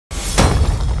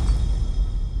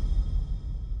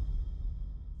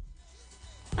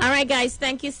All right, guys,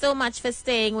 thank you so much for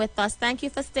staying with us. Thank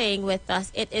you for staying with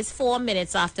us. It is 4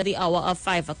 minutes after the hour of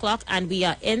 5 o'clock, and we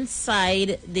are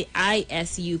inside the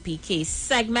I.S.U.P.K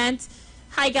segment.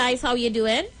 Hi, guys. How you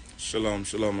doing? Shalom,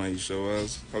 shalom,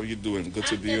 Aisha. How you doing? Good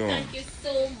to be on. Thank you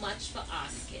so much for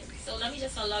asking. So let me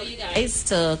just allow you guys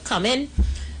to come in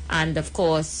and, of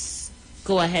course,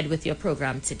 go ahead with your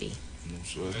program today.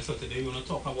 Sure. So today we're going to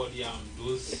talk about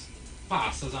those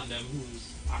pastors and them who's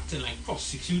acting like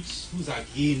prostitutes, who's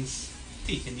against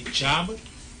taking the job,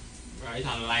 right,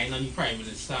 and lying on the Prime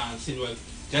Minister and saying, well,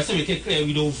 just to make it clear,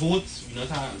 we don't vote, it's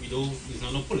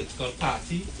not a political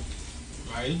party,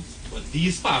 right? But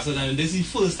these pastors, and this is the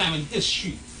first time in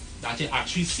history that you're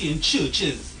actually seeing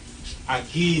churches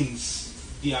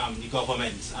against the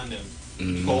government and them.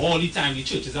 Because all the time the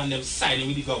churches and them siding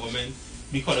with the government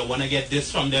because they want to get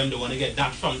this from them, they want to get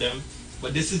that from them.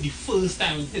 But this is the first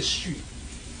time in history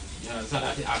so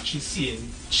that you're actually seeing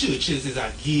churches is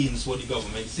against what the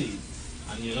government says.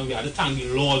 And we have to thank the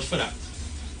Lord for that.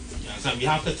 So we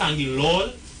have to thank the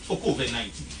Lord for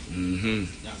COVID-19.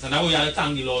 So that we have to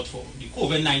thank the Lord for. The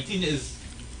COVID-19 is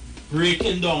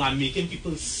breaking down and making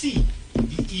people see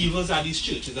the evils of these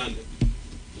churches and them.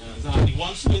 So the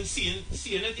ones who have been seeing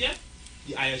it yet,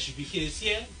 the I.S.U.P.K is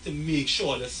here to make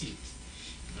sure they see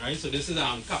it. Right? So this is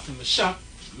Captain Mashak,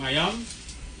 Mayam,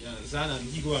 and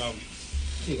he go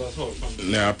take us home from there.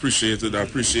 Yeah, I appreciate it. I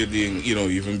appreciate being,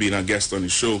 even being a guest on the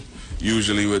show.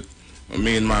 Usually with my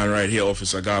main man right here,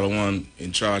 Officer Galawan,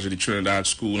 in charge of the Trinidad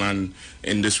School and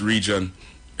in this region.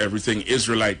 Everything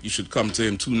Israelite, you should come to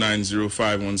him,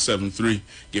 290-5173.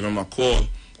 Give him a call.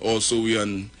 Also, we are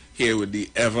here with the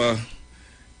ever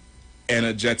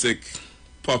energetic,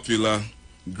 popular,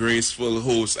 graceful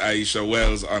host Aisha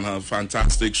Wells on her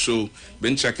fantastic show.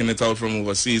 Been checking it out from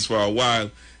overseas for a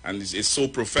while, and it's so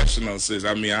professional, sis.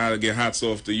 I mean, I gotta get hats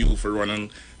off to you for running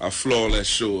a flawless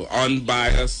show,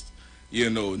 unbiased.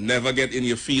 Never get in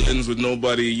your feelings with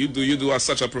nobody. You do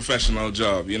such a professional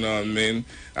job. You know what I mean?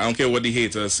 I don't care what the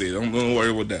haters say. Don't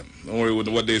worry with them. Don't worry with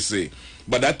what they say.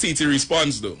 But that TT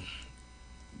response though,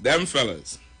 them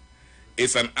fellas,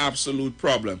 it's an absolute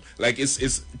problem. Like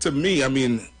it's to me. I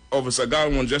mean, Officer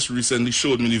Galwan just recently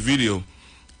showed me the video,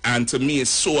 and to me, it's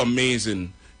so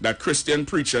amazing that Christian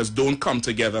preachers don't come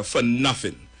together for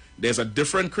nothing. There's a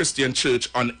different Christian church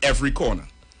on every corner,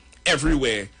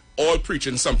 everywhere. All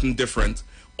preaching something different,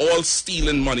 all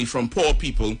stealing money from poor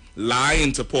people,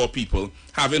 lying to poor people,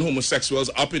 having homosexuals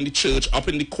up in the church, up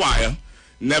in the choir,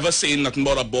 never saying nothing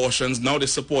about abortions. Now they're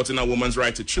supporting a woman's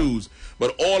right to choose.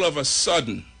 But all of a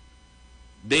sudden,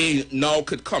 they now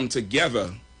could come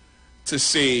together to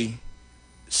say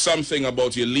something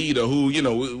about your leader who,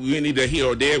 we need to here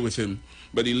or there with him.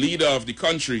 But the leader of the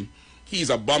country, he's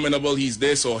abominable, he's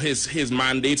this, or his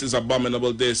mandate is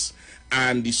abominable, this.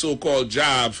 And the so-called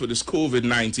job for this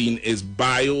COVID-19 is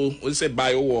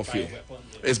bio-warfare.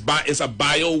 It's a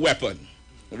bioweapon,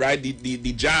 right?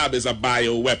 The job is a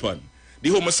bioweapon. The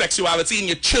homosexuality in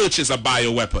your church is a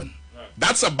bioweapon.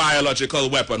 That's a biological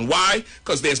weapon. Why?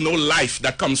 Because there's no life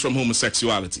that comes from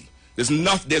homosexuality.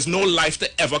 There's no life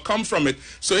to ever come from it.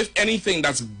 So if anything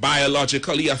that's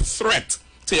biologically a threat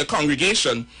to your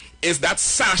congregation is that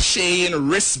sashaying,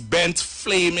 wrist-bent,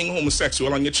 flaming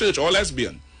homosexual on your church or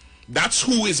lesbian. That's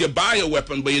who is your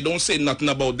bioweapon, but you don't say nothing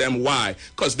about them. Why?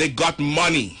 Because they got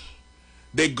money.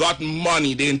 They got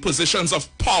money. They're in positions of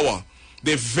power.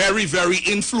 They're very, very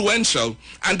influential,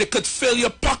 and they could fill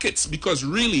your pockets because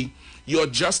really, you're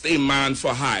just a man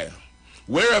for hire.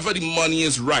 Wherever the money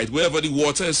is right, wherever the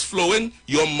water is flowing,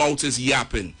 your mouth is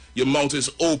yapping. Your mouth is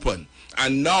open.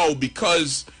 And now,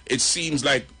 because it seems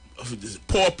like the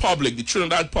poor public, the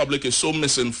Trinidad public is so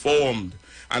misinformed,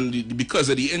 and because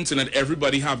of the internet,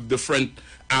 everybody have different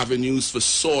avenues for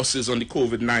sources on the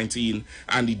COVID-19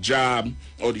 and the jab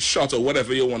or the shot or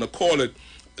whatever you want to call it.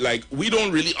 Like, we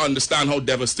don't really understand how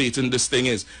devastating this thing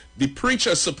is. The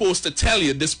preacher's supposed to tell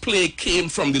you this plague came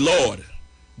from the Lord.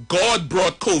 God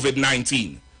brought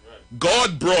COVID-19.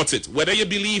 God brought it. Whether you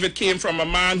believe it came from a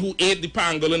man who ate the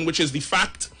pangolin, which is the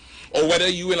fact, or whether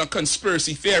you in a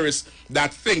conspiracy theorist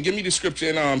that think, give me the scripture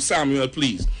in Samuel,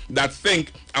 please, that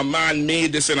think a man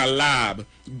made this in a lab.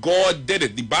 God did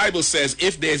it. The Bible says,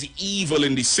 if there's evil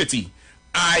in the city,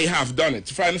 I have done it.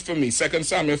 Find it for me, 2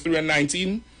 Samuel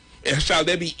 3:19. Shall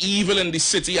there be evil in the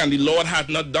city and the Lord hath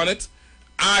not done it?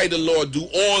 I, the Lord, do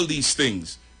all these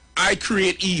things. I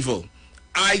create evil.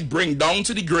 I bring down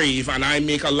to the grave and I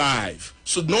make alive.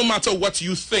 So no matter what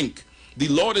you think, the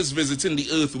Lord is visiting the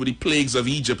earth with the plagues of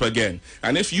Egypt again.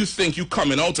 And if you think you're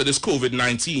coming out of this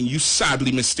COVID-19, you're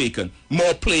sadly mistaken.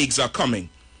 More plagues are coming.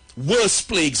 Worse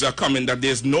plagues are coming, that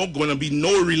there's going to be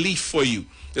no relief for you.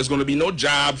 There's going to be no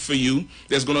job for you.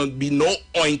 There's going to be no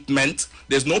ointment.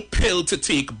 There's no pill to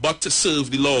take but to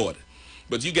serve the Lord.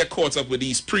 But you get caught up with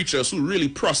these preachers who really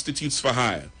prostitutes for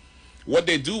hire. What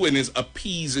they're doing is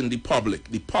appeasing the public.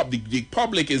 The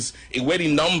public is where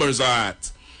the numbers are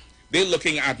at. They're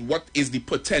looking at what is the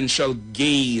potential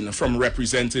gain from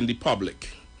representing the public.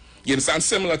 You understand?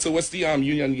 Similar to what's the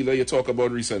union leader you talk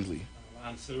about recently?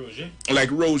 Roger. Like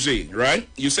Roger, right?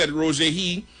 You said Roger,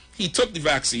 he took the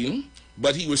vaccine,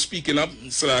 but he was speaking up.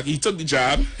 So like he took the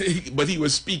jab, but he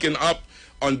was speaking up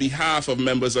on behalf of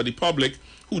members of the public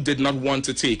who did not want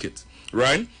to take it,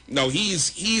 right? Now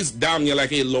he's damn near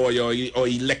like a lawyer or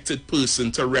elected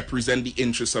person to represent the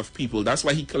interests of people. That's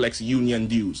why he collects union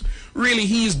dues. Really,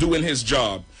 he's doing his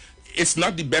job. It's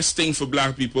not the best thing for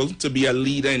black people to be a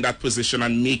leader in that position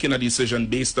and making a decision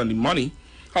based on the money.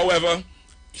 However,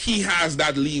 he has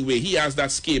that leeway. He has that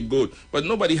scapegoat. But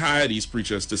nobody hired these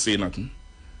preachers to say nothing.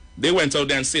 They went out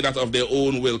there and said that of their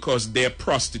own will because they're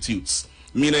prostitutes.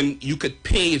 Meaning you could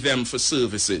pay them for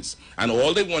services. And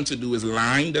all they want to do is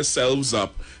line themselves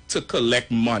up to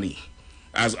collect money.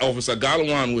 As Officer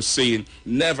Galawan was saying,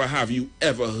 never have you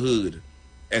ever heard,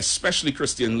 especially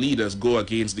Christian leaders, go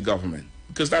against the government.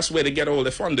 Because that's where they get all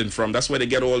their funding from. That's where they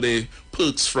get all their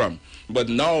perks from. But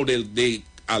now they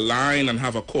align and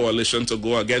have a coalition to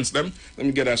go against them. Let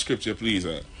me get that scripture, please.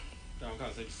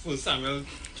 1 Samuel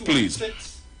 2 please.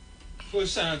 6. 1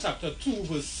 Samuel chapter 2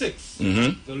 verse 6.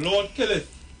 Mm-hmm. The Lord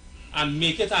killeth and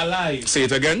make it alive. Say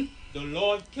it again. The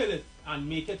Lord killeth and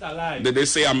make it alive. Did they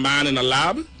say a man in a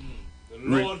lab? The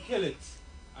Lord killeth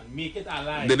and make it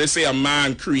alive. Did they say a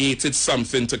man created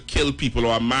something to kill people,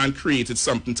 or a man created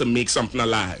something to make something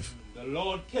alive? The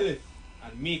Lord killeth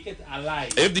and make it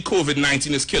alive. If the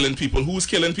COVID-19 is killing people, who's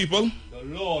killing people? The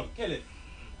Lord killeth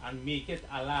and make it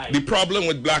alive. The problem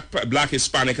with black,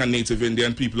 Hispanic, and Native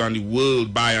Indian people and the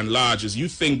world by and large is you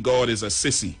think God is a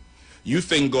sissy. You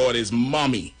think God is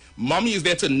mommy. Mommy is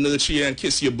there to nurture you and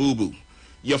kiss your boo-boo.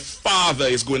 Your father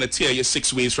is going to tear you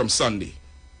 6 ways from Sunday.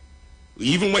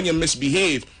 Even when you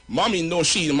misbehave, mommy know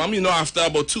after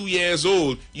about 2 years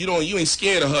old, you ain't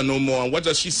scared of her no more. And what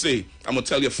does she say? I'm going to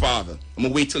tell your father. I'm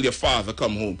going to wait till your father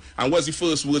come home. And what's the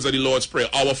first words of the Lord's Prayer?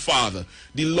 Our Father.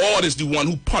 The Lord is the one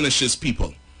who punishes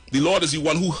people. The Lord is the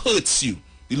one who hurts you.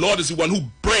 The Lord is the one who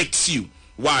breaks you.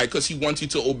 Why? Because he wants you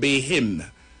to obey him.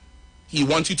 He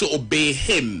wants you to obey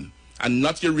him and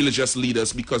not your religious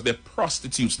leaders, because they're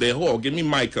prostitutes. They're whore. Give me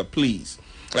Micah, please.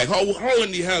 Like how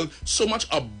in the hell so much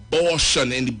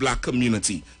abortion in the black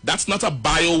community? That's not a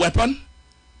bioweapon?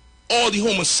 All the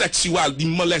homosexuality,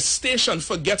 the molestation,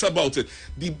 forget about it.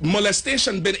 The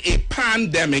molestation been a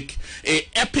pandemic, a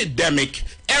epidemic,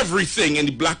 everything in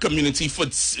the black community for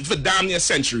damn near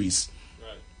centuries.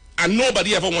 Right. And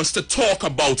nobody ever wants to talk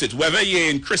about it, whether you're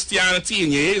in Christianity,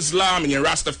 in your Islam, in your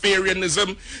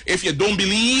Rastafarianism, if you don't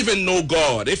believe in no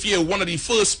God, if you're one of the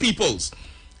first peoples.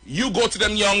 You go to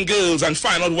them young girls and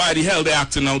find out why the hell they're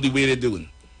acting out the way they're doing.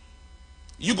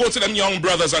 You go to them young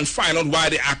brothers and find out why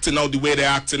they're acting out the way they're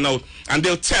acting out. And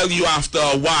they'll tell you after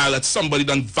a while that somebody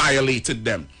done violated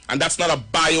them. And that's not a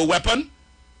bioweapon.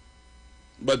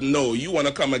 But no, you want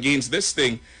to come against this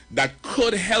thing that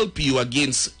could help you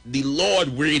against the Lord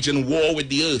waging war with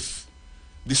the earth.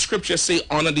 The scriptures say,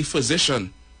 honor the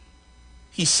physician.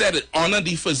 He said it, honor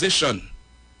the physician.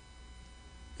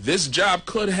 This job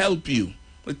could help you.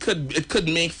 It could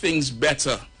make things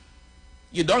better.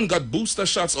 You done got booster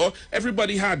shots. Or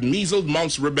everybody had measles,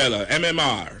 mumps, rubella,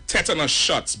 MMR, tetanus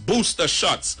shots, booster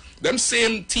shots. Them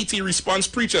same TT response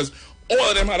preachers, all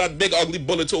of them had that big ugly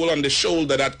bullet hole on the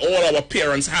shoulder that all our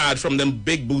parents had from them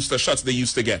big booster shots they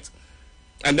used to get.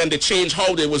 And then they changed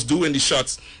how they was doing the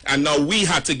shots, and now we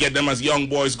had to get them as young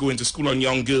boys going to school and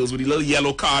young girls with the little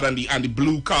yellow card and the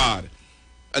blue card.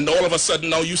 And all of a sudden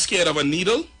now you scared of a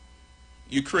needle?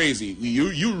 You crazy.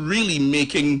 You really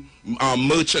making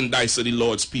merchandise of the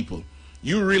Lord's people.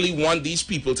 You really want these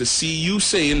people to see you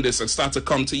saying this and start to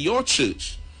come to your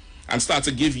church and start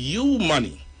to give you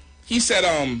money. He said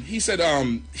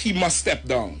he must step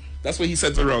down. That's what he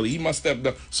said to Rowley. He must step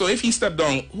down. So if he step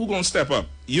down, who gonna step up?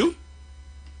 You?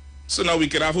 So now we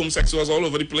can have homosexuals all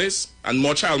over the place, and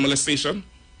more child molestation,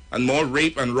 and more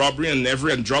rape and robbery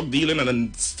and drug dealing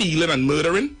and stealing and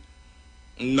murdering.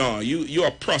 No, you're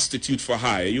a prostitute for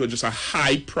hire. You're just a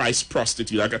high-priced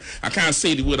prostitute. I can't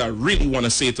say the word I really want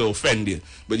to say to offend you,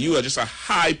 but you are just a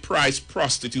high-priced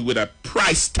prostitute with a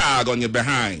price tag on your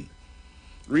behind.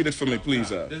 Read it for me, please.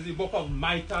 This is the book of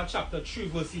Micah, chapter 3,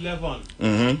 verse 11.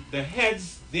 Mm-hmm. The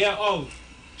heads thereof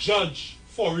judge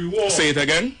for reward. Say it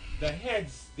again. The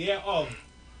heads thereof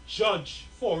judge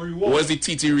for reward. What's the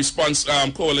TT Response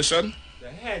Coalition? The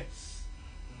heads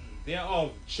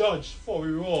thereof judge for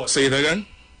reward. Say it again.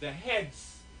 The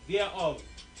heads thereof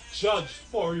judge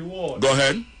for reward. Go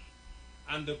ahead.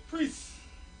 And the priests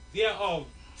thereof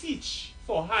teach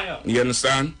for hire. You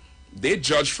understand? They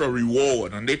judge for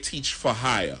reward and they teach for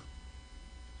hire.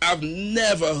 I've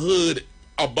never heard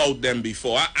about them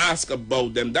before. I ask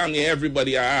about them. Down here,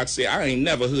 everybody I ask say, I ain't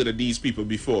never heard of these people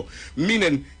before.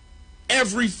 Meaning,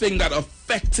 everything that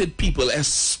affected people,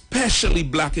 especially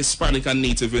Black, Hispanic, and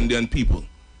Native Indian people.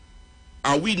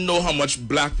 And we know how much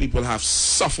Black people have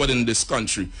suffered in this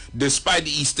country. Despite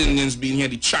the East Indians being here,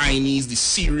 the Chinese, the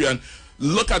Syrian.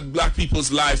 Look at Black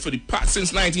people's life for the past, since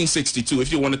 1962,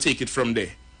 if you want to take it from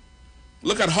there.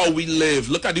 Look at how we live.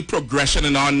 Look at the progression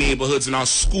in our neighborhoods, in our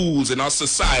schools, in our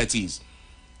societies.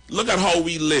 Look at how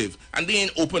we live. And they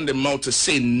ain't opened their mouth to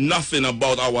say nothing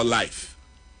about our life.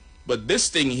 But this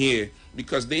thing here,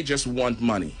 because they just want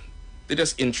money. They're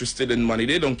just interested in money.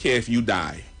 They don't care if you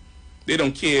die. They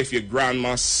don't care if your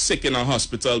grandma's sick in a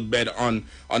hospital bed on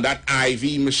that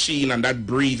IV machine and that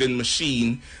breathing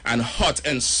machine and hot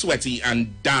and sweaty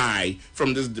and die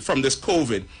from this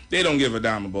COVID. They don't give a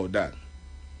damn about that.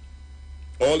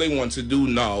 All they want to do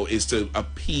now is to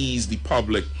appease the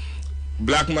public.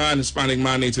 Black man, Hispanic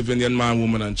man, Native Indian man,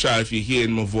 woman, and child, if you're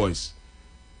hearing my voice,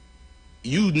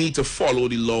 you need to follow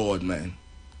the Lord, man.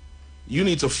 You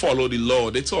need to follow the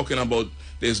Lord. They're talking about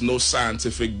there's no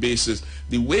scientific basis.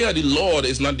 The way of the Lord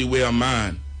is not the way of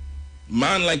man.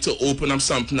 Man like to open up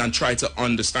something and try to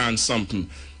understand something.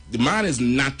 The man is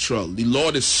natural. The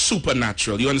Lord is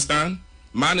supernatural. You understand?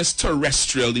 Man is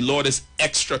terrestrial. The Lord is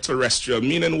extraterrestrial.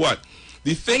 Meaning what?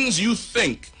 The things you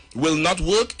think will not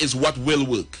work is what will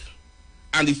work.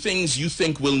 And the things you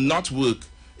think will not work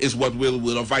is what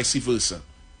will, or vice versa.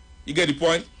 You get the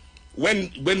point?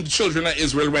 When the children of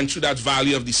Israel went through that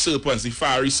valley of the serpents, the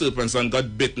fiery serpents, and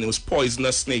got bitten, it was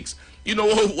poisonous snakes. You know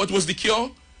what was the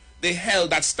cure? They held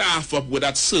that staff up with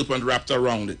that serpent wrapped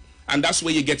around it. And that's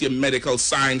where you get your medical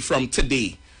sign from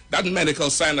today. That medical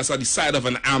sign that's at the side of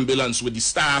an ambulance with the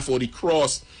staff or the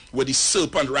cross with the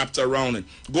serpent wrapped around it.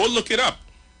 Go look it up.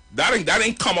 That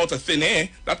ain't come out of thin air.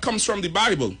 That comes from the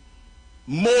Bible.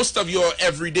 Most of your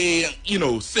everyday,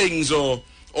 things or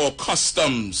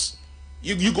customs,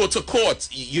 you go to court,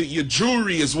 your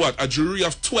jury is what? A jury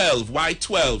of 12. Why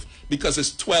 12? Because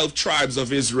it's 12 tribes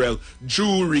of Israel.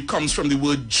 Jewelry comes from the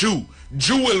word Jew.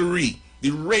 Jewelry,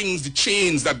 the rings, the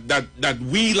chains that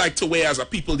we like to wear as a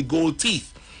people, the gold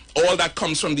teeth. All that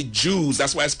comes from the Jews.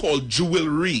 That's why it's called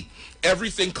jewelry.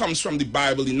 Everything comes from the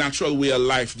Bible, the natural way of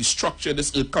life, the structure of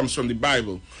this earth comes from the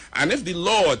Bible. And if the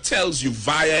Lord tells you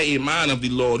via a man of the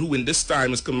Lord, who in this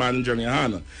time is commanding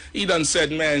GEN.YAHANNA, he done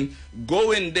said, man,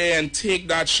 go in there and take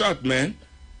that shot, man.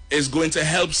 It's going to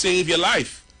help save your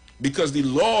life. Because the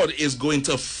Lord is going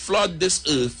to flood this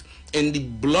earth in the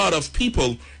blood of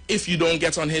people if you don't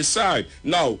get on his side.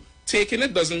 Now, taking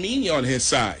it doesn't mean you're on his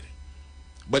side.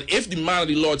 But if the man of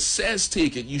the Lord says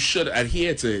take it, you should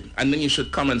adhere to it. And then you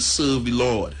should come and serve the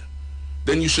Lord.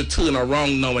 Then you should turn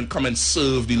around now and come and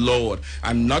serve the Lord.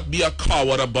 And not be a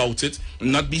coward about it.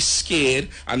 And not be scared.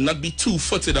 And not be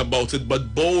two-footed about it.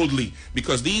 But boldly.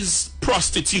 Because these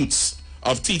prostitutes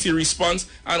of TT Response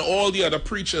and all the other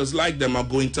preachers like them are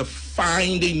going to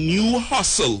find a new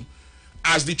hustle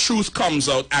as the truth comes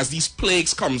out. As these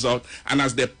plagues comes out. And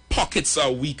as their pockets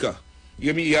are weaker.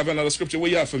 You have another scripture?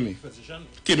 What you have for me? Physician.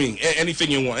 Give me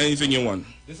anything you want. Anything you want.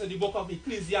 This is the book of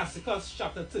Ecclesiasticus,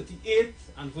 chapter 38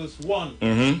 and verse 1.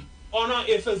 Mm-hmm. Honor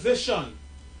a physician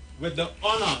with the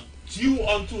honor due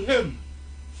unto him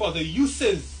for the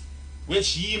uses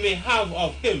which ye may have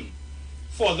of him,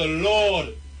 for the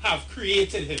Lord have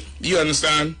created him. You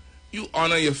understand? You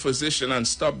honor your physician and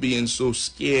stop being so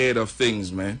scared of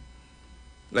things, man.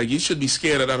 Like, you should be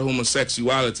scared of that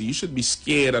homosexuality. You should be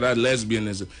scared of that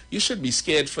lesbianism. You should be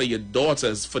scared for your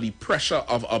daughters, for the pressure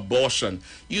of abortion.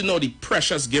 You know the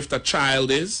precious gift a child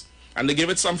is? And they give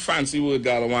it some fancy word,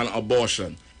 God, on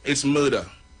abortion. It's murder.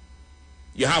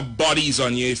 You have bodies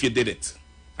on you if you did it.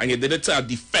 And you did it to a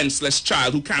defenseless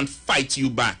child who can't fight you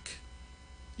back.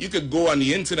 You could go on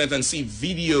the internet and see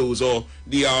videos or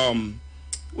the,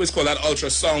 what's called that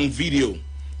ultrasound video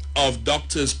of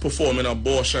doctors performing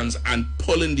abortions and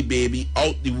pulling the baby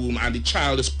out the womb and the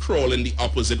child is crawling the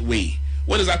opposite way.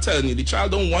 What is that telling you? The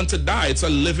child don't want to die. It's a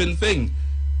living thing.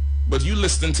 But you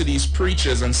listening to these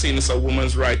preachers and saying it's a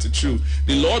woman's right to choose.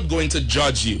 The Lord going to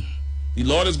judge you. The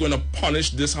Lord is going to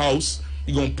punish this house.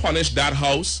 He's going to punish that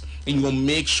house. And he's going to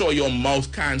make sure your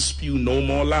mouth can't spew no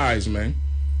more lies, man.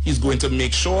 He's going to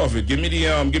make sure of it. Give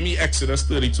me Exodus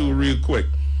 32 real quick.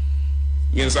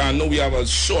 You know, I know we have a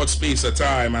short space of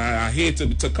time, and I hate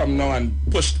to come now and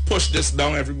push this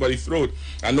down everybody's throat.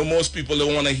 I know most people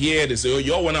don't want to hear this. They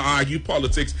y'all want to argue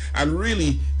politics, and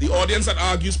really, the audience that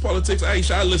argues politics,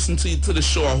 Aisha, I listen to the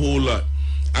show a whole lot.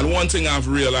 And one thing I've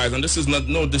realized, and this is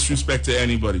no disrespect to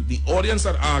anybody, the audience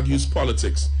that argues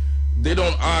politics, they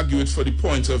don't argue it for the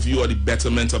point of view or the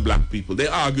betterment of black people. They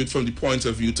argue it from the point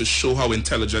of view to show how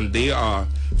intelligent they are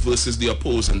versus the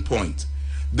opposing point.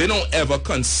 They don't ever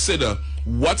consider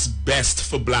what's best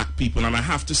for black people. And I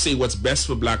have to say what's best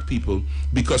for black people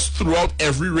because throughout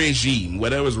every regime,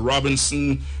 whether it was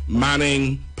Robinson,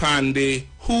 Manning, Pandey,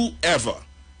 whoever,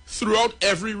 throughout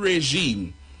every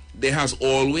regime, there has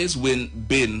always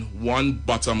been one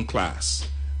bottom class.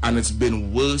 And it's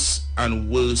been worse and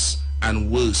worse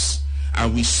and worse.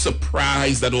 And we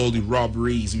surprised at all the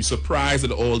robberies. We surprised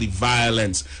at all the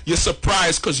violence. You're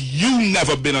surprised because you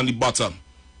never been on the bottom.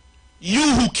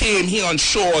 You who came here on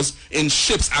shores in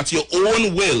ships at your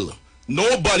own will.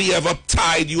 Nobody ever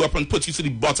tied you up and put you to the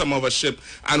bottom of a ship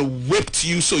and whipped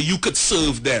you so you could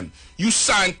serve them. You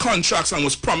signed contracts and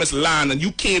was promised land and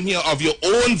you came here of your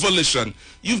own volition.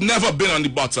 You've never been on the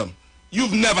bottom.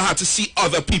 You've never had to see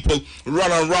other people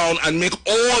run around and make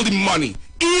all the money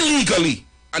illegally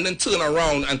and then turn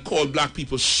around and call black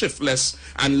people shiftless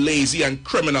and lazy and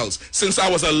criminals. Since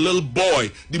I was a little boy,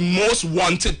 the most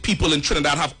wanted people in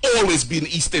Trinidad have always been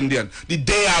East Indian. The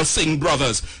Dayal Singh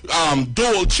brothers,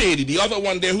 Dole Chady, the other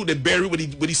one there who they buried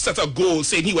with the set of gold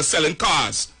saying he was selling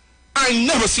cars. I ain't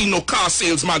never seen no car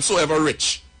salesman so ever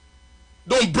rich.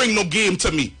 Don't bring no game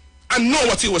to me. I know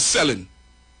what he was selling.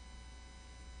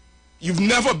 You've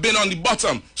never been on the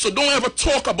bottom, so don't ever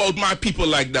talk about my people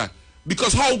like that.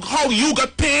 Because how you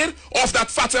got paid off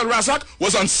that Fat El Razak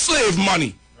was on slave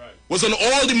money. Right. Was on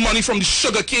all the money from the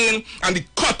sugar cane and the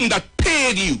cotton that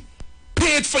paid you.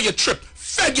 Paid for your trip,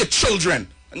 fed your children.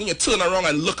 And then you turn around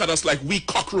and look at us like we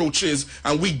cockroaches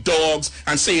and we dogs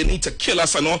and say you need to kill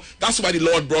us and all. That's why the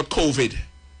Lord brought COVID.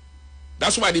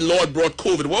 That's why the Lord brought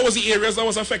COVID. What was the areas that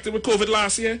was affected with COVID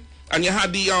last year? And you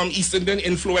had the East Indian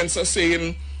influencer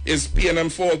saying it's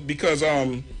PNM fault because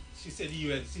she said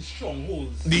the UNC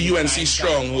strongholds. The UNC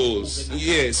strongholds.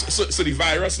 Yes. So the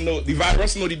virus know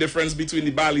the difference between the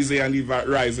Balize and the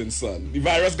rising sun. The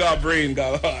virus got a brain,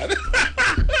 got heart.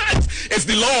 It's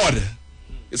the Lord.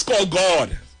 It's called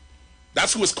God.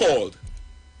 That's who it's called.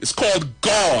 It's called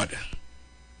God.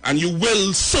 And you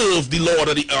will serve the Lord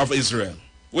of Israel.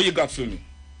 What you got for me?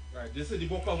 Right. This is the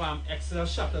book of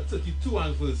Exodus chapter 32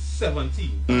 and verse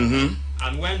 17. Mm-hmm.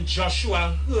 And when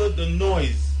Joshua heard the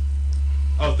noise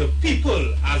of the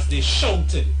people as they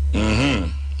shouted,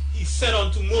 he said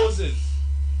unto Moses,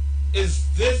 is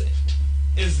this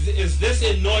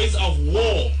a noise of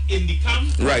war in the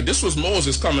camp? Right, this was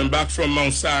Moses coming back from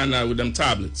Mount Sinai with them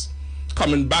tablets,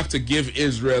 coming back to give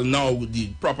Israel now the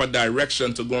proper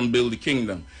direction to go and build the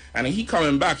kingdom. And he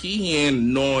coming back, he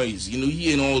hearing noise, he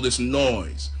hearing all this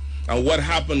noise. And what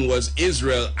happened was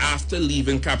Israel, after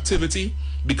leaving captivity,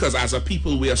 because as a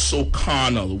people we are so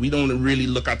carnal, we don't really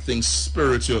look at things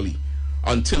spiritually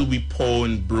until we poor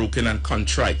and broken and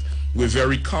contrite. We're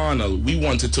very carnal. We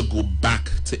wanted to go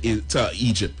back to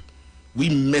Egypt. We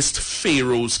missed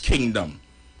Pharaoh's kingdom.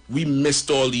 We missed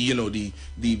all the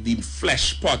the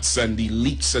flesh pots and the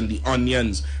leeks and the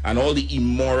onions and all the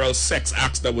immoral sex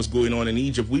acts that was going on in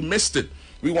Egypt. We missed it.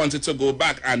 We wanted to go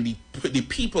back, and the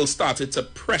people started to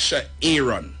pressure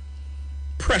Aaron,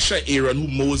 who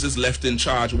Moses left in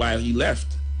charge while he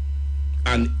left.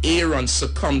 And Aaron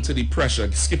succumbed to the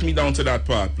pressure. Skip me down to that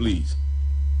part, please.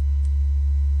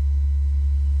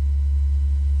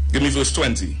 Give me verse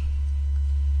 20.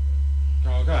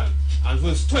 Okay. And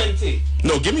verse 20.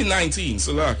 No, give me 19,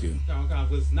 Salaki. Okay,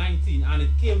 verse 19. And it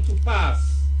came to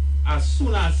pass, as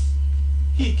soon as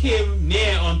he came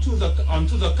near unto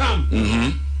the camp,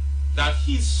 that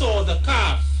he saw the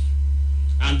calf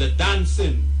and the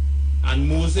dancing, and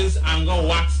Moses' anger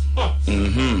waxed hot.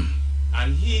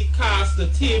 And he cast the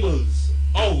tables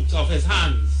out of his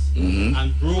hands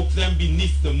and broke them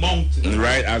beneath the mountain.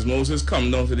 Right, as Moses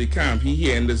come down to the camp, he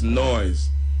hearing this noise.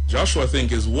 Joshua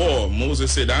think it's war.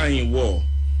 Moses said, I ain't war.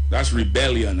 That's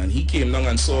rebellion. And he came down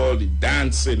and saw the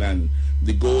dancing and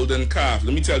the golden calf.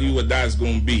 Let me tell you what that's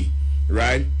going to be.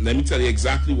 Right? Let me tell you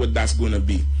exactly what that's going to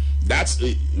be.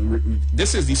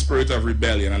 This is the spirit of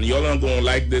rebellion, and y'all aren't going to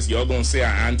like this. Y'all going to say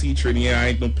I'm anti-Trinity, I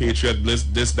ain't no patriot,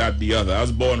 this, that, the other. I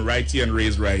was born right here and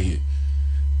raised right here.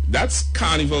 That's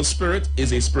carnival spirit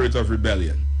is a spirit of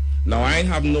rebellion. Now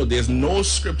there's no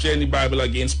scripture in the Bible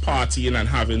against partying and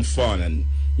having fun and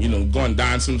going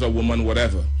dancing with a woman,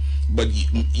 whatever. But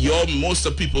most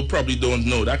of people probably don't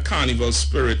know that carnival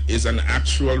spirit is an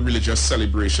actual religious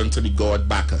celebration to the god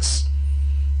Bacchus.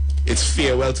 It's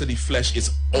farewell to the flesh.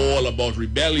 It's all about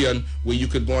rebellion, where you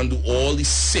could go and do all the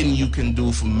sin you can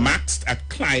do for maxed at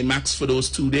climax for those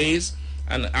 2 days.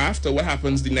 And after, what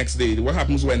happens the next day? What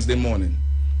happens Wednesday morning?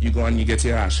 You go and you get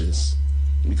your ashes,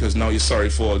 because now you're sorry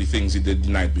for all the things you did the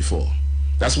night before.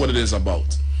 That's what it is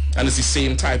about. And it's the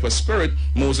same type of spirit.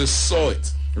 Moses saw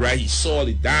it, right? He saw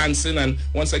the dancing. And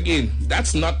once again,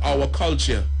 that's not our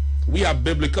culture. We have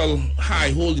biblical high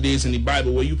holy days in the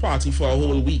Bible where you party for a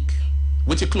whole week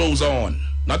with your clothes on,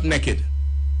 not naked,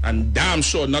 and damn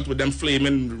sure not with them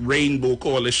flaming rainbow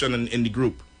coalition in the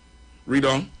group. Read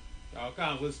on.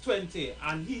 Okay, verse 20.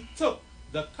 And he took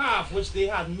the calf which they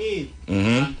had made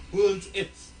and burnt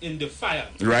it in the fire.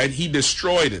 Right, he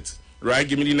destroyed it. Right,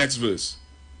 give me the next verse.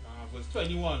 Verse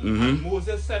 21. And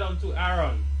Moses said unto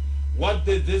Aaron, what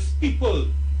did this people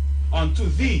unto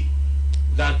thee,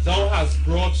 that thou hast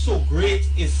brought so great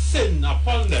a sin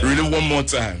upon them? Read it one more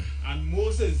time. And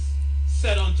Moses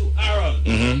said unto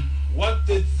Aaron, what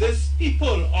did this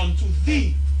people unto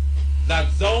thee, that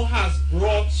thou hast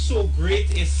brought so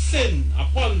great a sin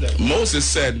upon them? Moses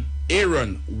said,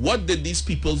 Aaron, what did these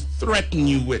people threaten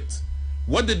you with?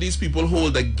 What did these people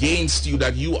hold against you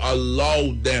that you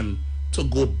allowed them to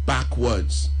go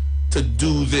backwards, to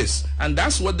do this? And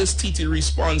that's what this TT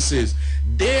response is.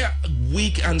 They're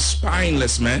weak and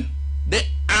spineless, man. They're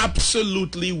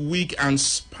absolutely weak and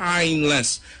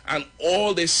spineless, and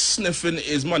all they're sniffing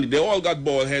is money. They all got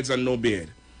bald heads and no beard.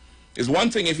 It's one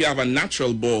thing if you have a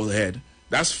natural bald head,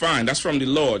 that's fine. That's from the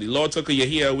Lord. The Lord took your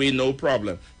hair away, no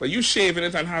problem. But you shaving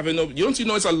it and having no... Don't you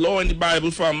know it's a law in the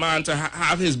Bible for a man to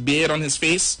have his beard on his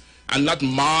face and not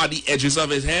mar the edges of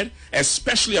his head?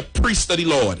 Especially a priest of the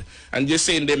Lord. And you're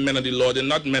saying they're men of the Lord. They're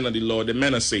not men of the Lord. They're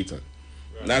men of Satan.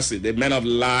 Right. That's it. They're men of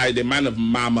lie. They're men of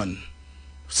mammon.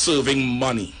 Serving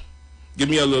money. Give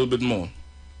me a little bit more.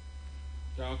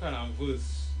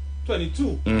 Verse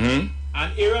 22. And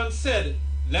Aaron said,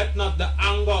 let not the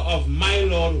anger of my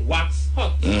Lord wax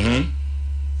hot.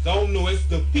 Thou knowest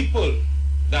the people,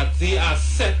 that they are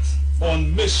set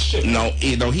on mischief. Now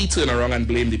he turned around and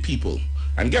blamed the people.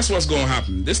 And guess what's going to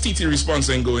happen? This TT response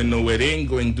ain't going nowhere. They ain't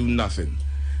going to do nothing.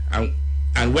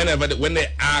 And when they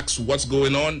ask what's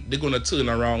going on, they're going to turn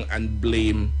around and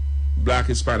blame Black,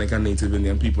 Hispanic, and Native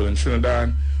Indian people in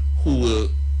Trinidad who were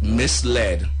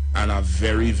misled and are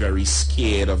very, very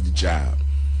scared of the job.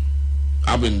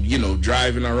 I've been,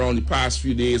 driving around the past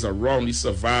few days around the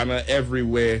savannah,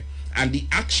 everywhere, and the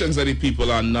actions of the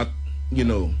people are not,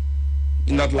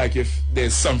 not like if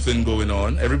there's something going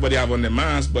on. Everybody have on their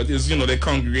mask, but it's, they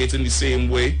congregate in the same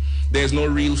way. There's no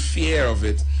real fear of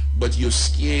it, but you're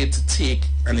scared to take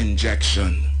an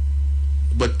injection.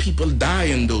 But people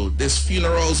dying though. There's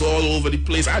funerals all over the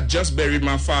place. I just buried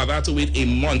my father. I had to wait a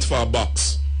month for a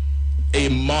box. A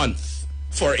month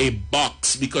for a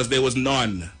box because there was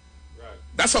none. Right.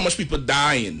 That's how much people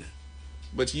dying.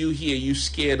 But you here, you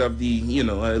scared of the, a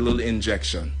little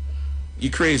injection. You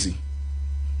crazy.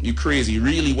 You crazy.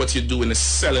 Really what you're doing is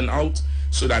selling out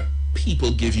so that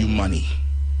people give you money.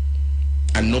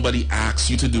 And nobody asks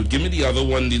you to do it. Give me the other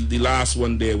one, the last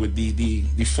one there with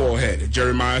the forehead.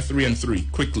 Jeremiah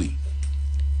 3:3, quickly.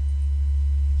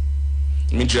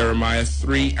 Give me Jeremiah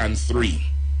 3:3.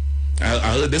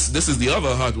 I heard this is the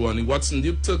other hot one. Watson,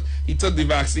 he took the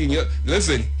vaccine.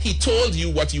 Listen, he told you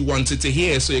what you wanted to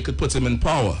hear so you could put him in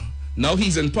power. Now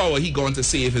he's in power, he's going to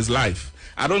save his life.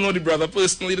 I don't know the brother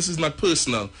personally, this is not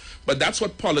personal. But that's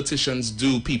what politicians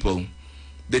do, people.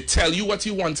 They tell you what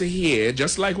you want to hear,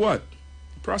 just like what?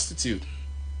 Prostitute.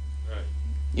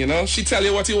 Right. She tell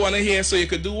you what you want to hear so you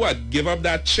could do what? Give up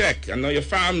that check. I know your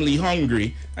family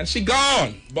hungry. And she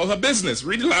gone. About her business.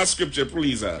 Read the last scripture,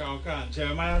 please. Okay.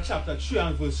 Jeremiah chapter 3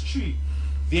 and verse 3.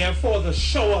 Therefore the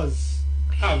showers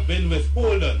have been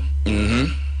withholden.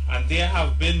 And there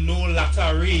have been no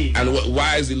latter rain. And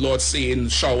why is the Lord saying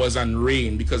showers and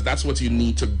rain? Because that's what you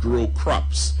need to grow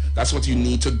crops. That's what you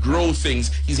need to grow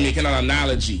things. He's making an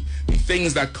analogy. The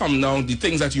things that come down, the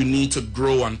things that you need to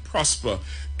grow and prosper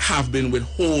have been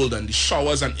withholden. The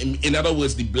showers and, in other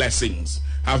words, the blessings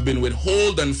have been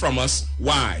withholden from us.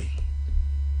 Why?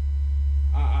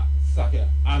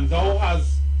 And thou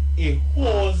hast a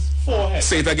whore's forehead.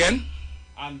 Say it again.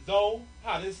 And thou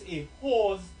hadst a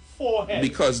whore's forehead.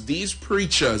 Because these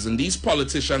preachers and these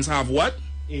politicians have what?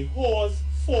 A whore's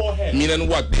forehead. Meaning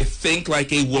what? They think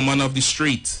like a woman of the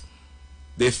street.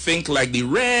 They think like the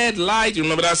red light. You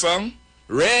remember that song?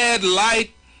 Red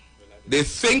light. They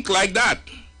think like that.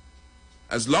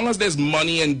 As long as there's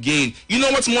money and gain. You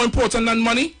know what's more important than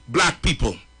money? Black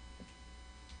people.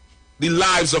 the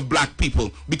lives of black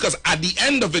people, because at the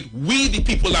end of it, we the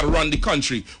people that run the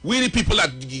country, we the people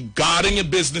that guarding your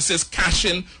businesses,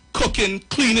 cashing, cooking,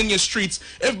 cleaning your streets.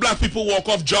 If black people walk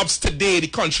off jobs today, the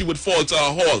country would fall to a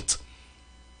halt.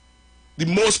 The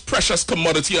most precious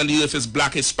commodity on the earth is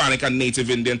black, Hispanic, and Native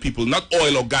Indian people, not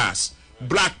oil or gas.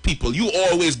 Black people. You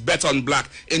always bet on black.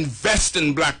 Invest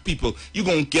in black people. You're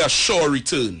going to get a sure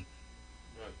return.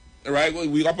 Right?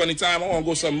 We up on the time. I want to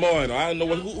go some more. I don't know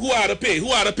who ought to pay.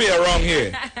 Who ought to pay around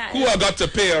here? Who I got to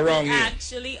pay around here?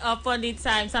 Actually up on the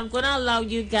time. So I'm going to allow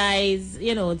you guys,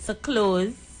 to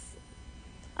close.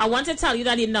 I want to tell you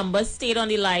that the numbers stayed on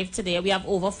the live today. We have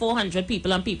over 400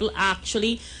 people, and people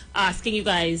actually asking you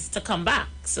guys to come back.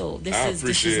 So this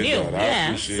is new.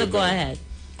 Yeah. So go ahead.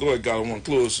 Go ahead, God. I want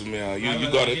to close to me.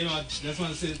 You got it. Just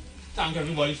want to say thank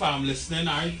everybody for listening.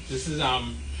 All right. This is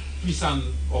Police and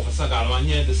Officer Galwan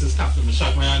here. This is Captain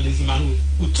Meshach. This is the man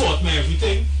who taught me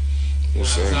everything.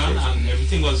 Yes, sir. And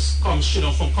everything comes straight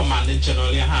on from Commanding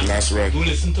General Yahanna. That's right. Don't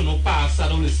listen to no pastor.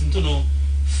 Don't listen to no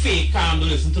fake cam. Don't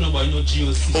listen to nobody. No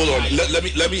GOC. Hold on.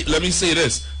 Let me say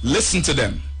this. Listen to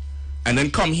them, and then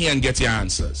come here and get your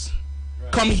answers.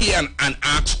 Come here and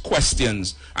ask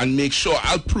questions and make sure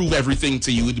I'll prove everything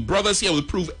to you. The brothers here will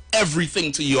prove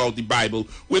everything to you out the Bible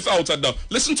without a doubt.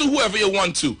 Listen to whoever you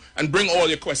want to and bring all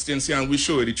your questions here and we'll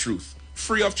show you the truth.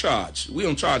 Free of charge. We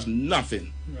don't charge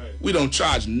nothing. Right. We don't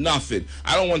charge nothing.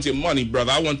 I don't want your money,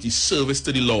 brother. I want the service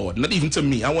to the Lord. Not even to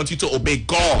me. I want you to obey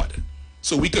God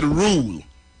so we could rule.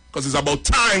 Because it's about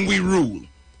time we rule.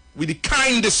 We're the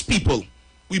kindest people.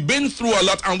 We've been through a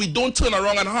lot and we don't turn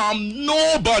around and harm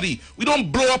nobody. We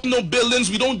don't blow up no buildings.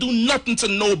 We don't do nothing to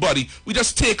nobody. We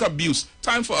just take abuse.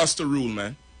 Time for us to rule,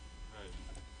 man. Right.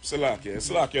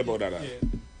 Salakia about that. Yeah.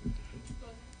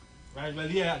 Right, well,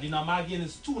 yeah, the number again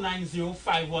is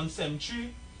 290-5173.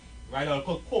 Right, I'll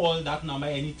call that number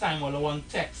anytime or one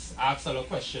text, ask a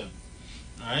question.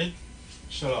 All right?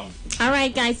 Shalom. All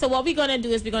right, guys. So what we're going to do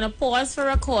is we're going to pause for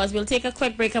a cause. We'll take a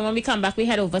quick break, and when we come back, we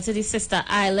head over to the sister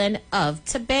island of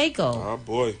Tobago. Oh,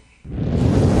 boy.